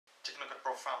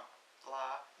from?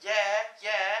 La. Yeah,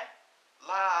 yeah.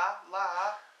 La,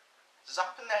 la.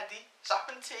 Zap and Eddie. Zap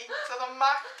and T to the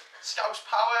max. Scouse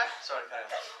power. Sorry, carry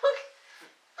on.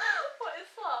 What is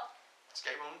that?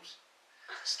 Sketty bums.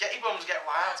 Sketty bums get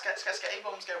wild. Sketty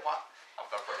bums get wild. I've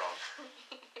got to put it on.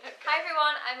 Okay. Hi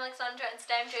everyone, I'm Alexandra and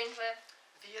today I'm joined with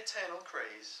The Eternal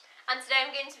Craze. and today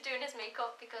I'm going to be doing his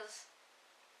makeup because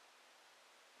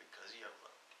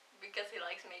YOLO. Because he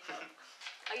likes makeup.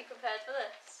 Are you prepared for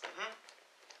this? Mhm.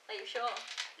 Are you sure?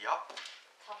 Yup.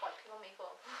 Have white people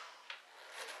makeup.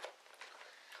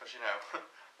 Because you know,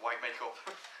 white makeup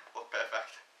look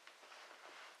perfect.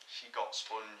 She got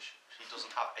sponge. She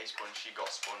doesn't have a sponge, she got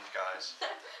sponge, guys.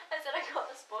 I said I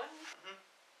got a sponge. Mhm.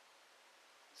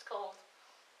 It's cold.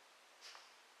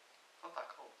 Not that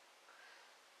cold.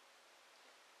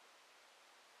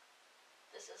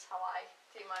 This is how I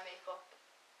do my makeup.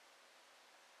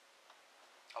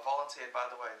 I volunteered, by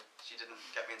the way. She didn't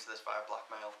get me into this via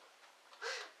blackmail.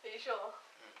 Are you sure?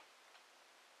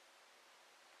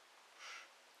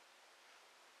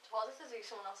 I wanted to do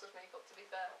someone else's makeup, to be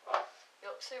fair. You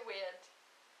look so weird.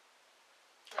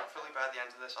 Hopefully by the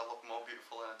end of this I'll look more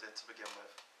beautiful than I did to begin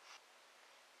with.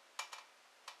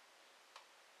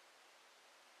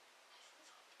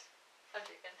 I'm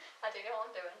joking. I do know what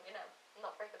I'm doing, you know. I'm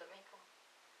not very good at makeup.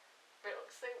 But it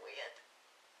looks so weird.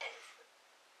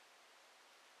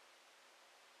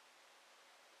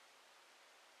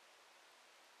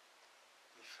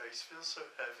 My face feels so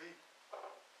heavy.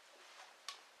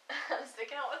 I'm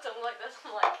sticking out my tongue like this,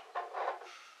 I'm like,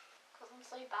 because I'm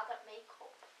so bad at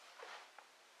makeup.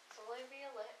 It's all over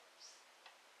your lips.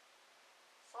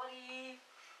 Sorry.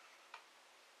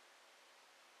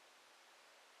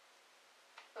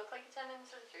 Look like you turned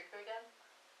into a Joker again.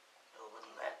 Oh,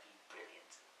 wouldn't that be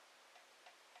brilliant?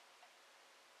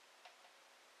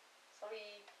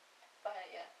 Sorry. But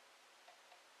yeah.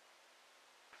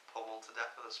 Pummeled to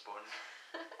death with a sponge.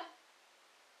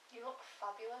 You look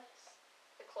fabulous.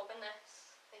 The club in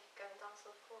this, like going down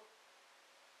to the club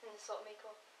in this sort of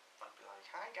makeup. I'd be like,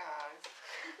 hi guys.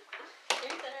 Hey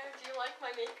there, do you like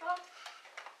my makeup?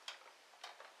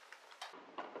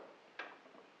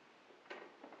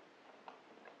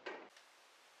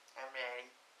 I'm ready.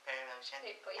 Pay motion.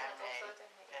 Wait, but you I'm have also ready.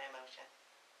 don't make Pay motion.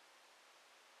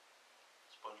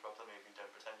 SpongeBob the movie,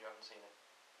 don't pretend you haven't seen it.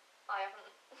 I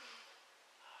haven't.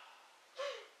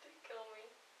 Don't kill me.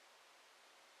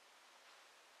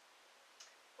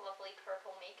 Lovely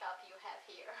purple makeup you have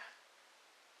here.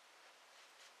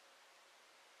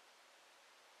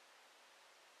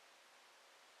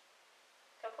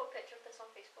 Can I put a picture of this on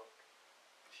Facebook?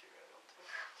 If you really want to.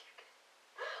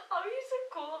 How are you so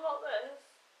cool about this?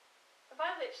 If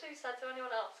I literally said to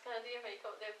anyone else, can I do your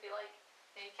makeup, they'd be like,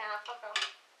 no you can't, fuck off.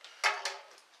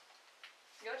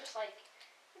 You're just like,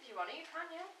 if you want it you can,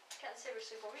 yeah. Can't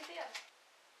seriously worry, do you?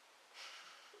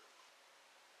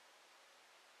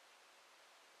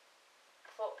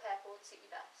 I thought purple would suit you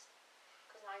best,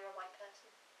 because now you're a white person.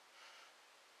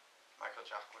 Michael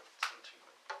Jackson too.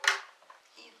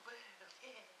 He's the world,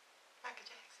 yeah. Michael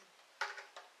Jackson.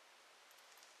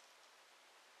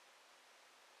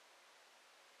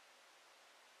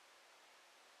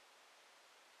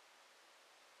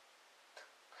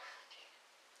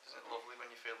 Isn't it lovely when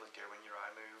you feel the go in your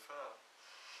eye move? Oh.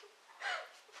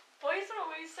 Boys are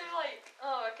always so like,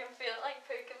 oh I can feel it like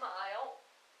poking my eye out.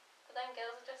 But then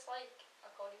girls are just like, I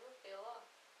can't even feel that.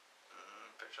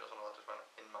 Picture of someone that just went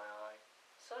in my eye.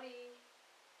 Sorry.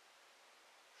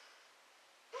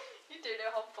 You do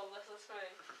know how fun this is for me.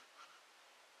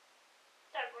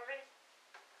 Don't worry.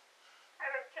 I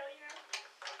won't kill you.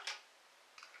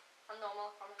 I'm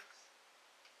normal, I promise.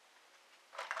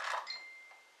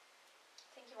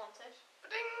 Think you wanted?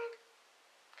 Ba-ding!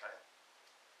 Okay.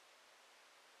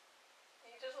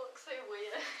 You just look so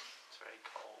weird. It's very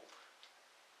cold.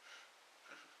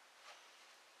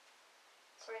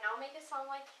 Sorry, now make it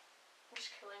sound like I'm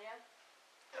just killing you.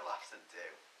 It'll have to do.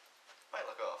 Might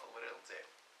look awful, but it'll do.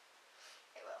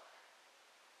 It will.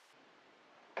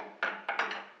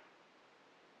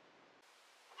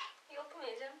 You look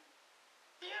amazing.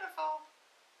 Beautiful.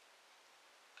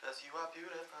 Cause you are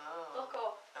beautiful. Look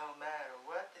up. No matter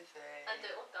what they say. And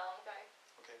don't look down, okay?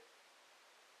 Okay.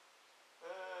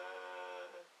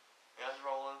 My eyes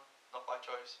rolling. Not by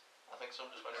choice. I think some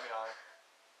just went in my eye.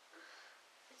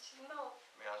 It's not.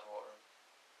 My eyes watering.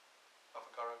 Have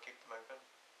I got to keep them open?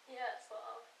 Yeah, sort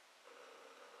of.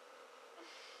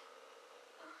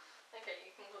 Okay,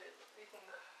 you can do whatever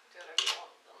you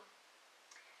want with them.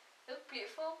 They look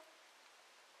beautiful.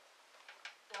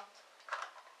 Not.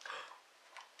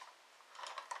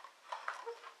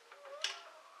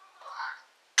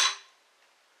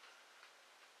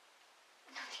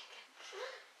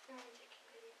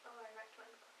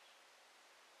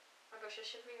 brushes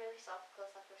should be really soft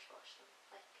because I brush washed them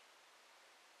like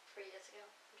 3 years ago.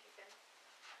 I'm joking.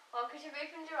 Oh, because you've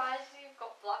opened your eyes and you've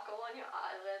got black all on your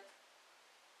eyelid.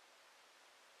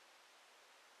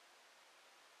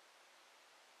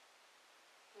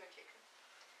 I'm joking.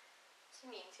 It's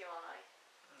mean to you, aren't I?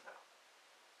 No.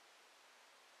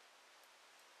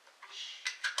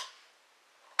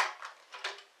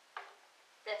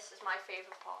 This is my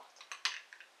favourite part.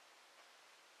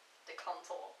 The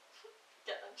contour.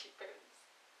 Get them cheekbones.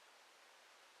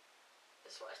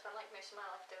 This is what I spent like most of my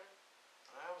life doing.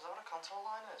 Oh, was that what a contour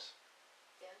line is?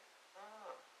 Yeah.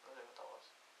 Oh, I don't know what that was.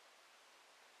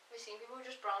 Have you seen people with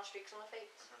just brown streaks on their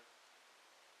face? Mm-hmm.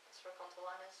 That's what a contour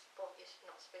line is, but you're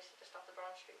not supposed to just have the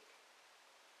brown streak.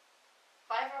 If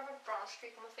I ever have a brown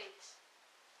streak on my face,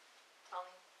 tell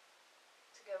me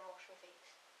to go and wash my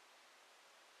face.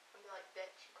 And be like,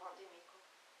 bitch, you can't do makeup.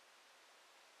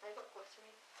 They've got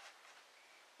glittery.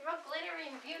 You're all glittery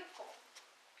and beautiful.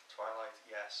 Twilight,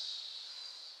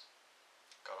 yes.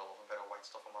 Gotta love a bit of white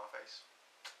stuff on my face.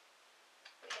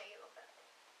 Yeah, you love it.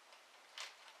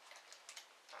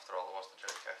 After all, there was the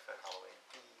joke for Halloween.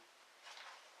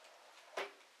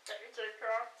 Get your joker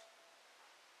out.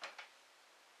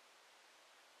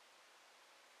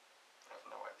 I have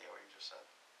no idea what you just said.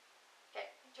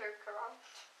 Get your joker out.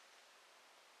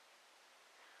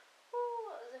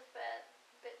 Ooh, that was a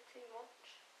bit too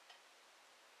much.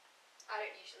 I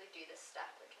don't usually do this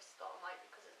step, I just thought I might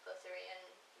because it's glittery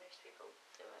and most people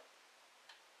do it.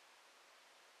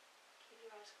 Keep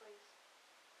your eyes closed.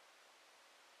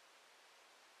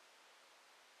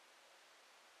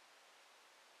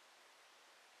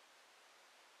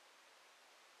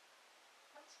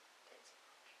 That's a bit too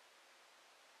much.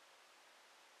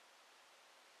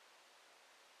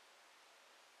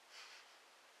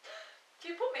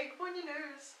 Do you put makeup on your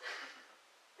nose?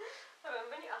 I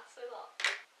remember when you asked me that.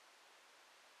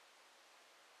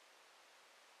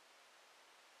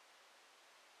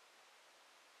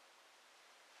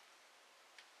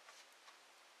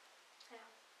 Yeah.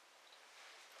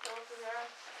 Go up the mirror.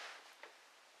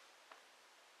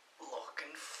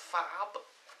 Looking fab.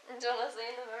 Do you want to see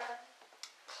in the mirror?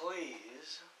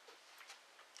 Please.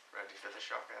 Ready for the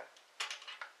shocker.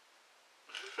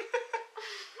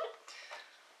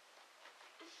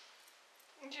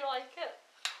 Do you like it?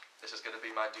 This is going to be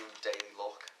my new daily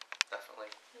look. Definitely.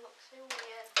 You look so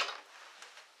weird.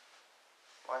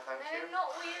 Why, thank you. No,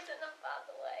 not weird in a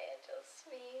bad way, I just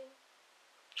mean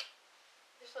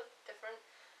you just look different.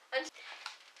 And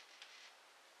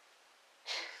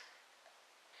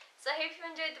so I hope you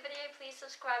enjoyed the video. Please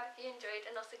subscribe if you enjoyed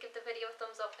and also give the video a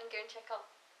thumbs up and go and check out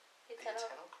his channel.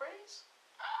 Eternal Craze.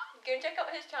 Go and check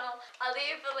out his channel. I'll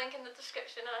leave the link in the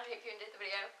description and I hope you enjoyed the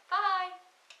video. Bye!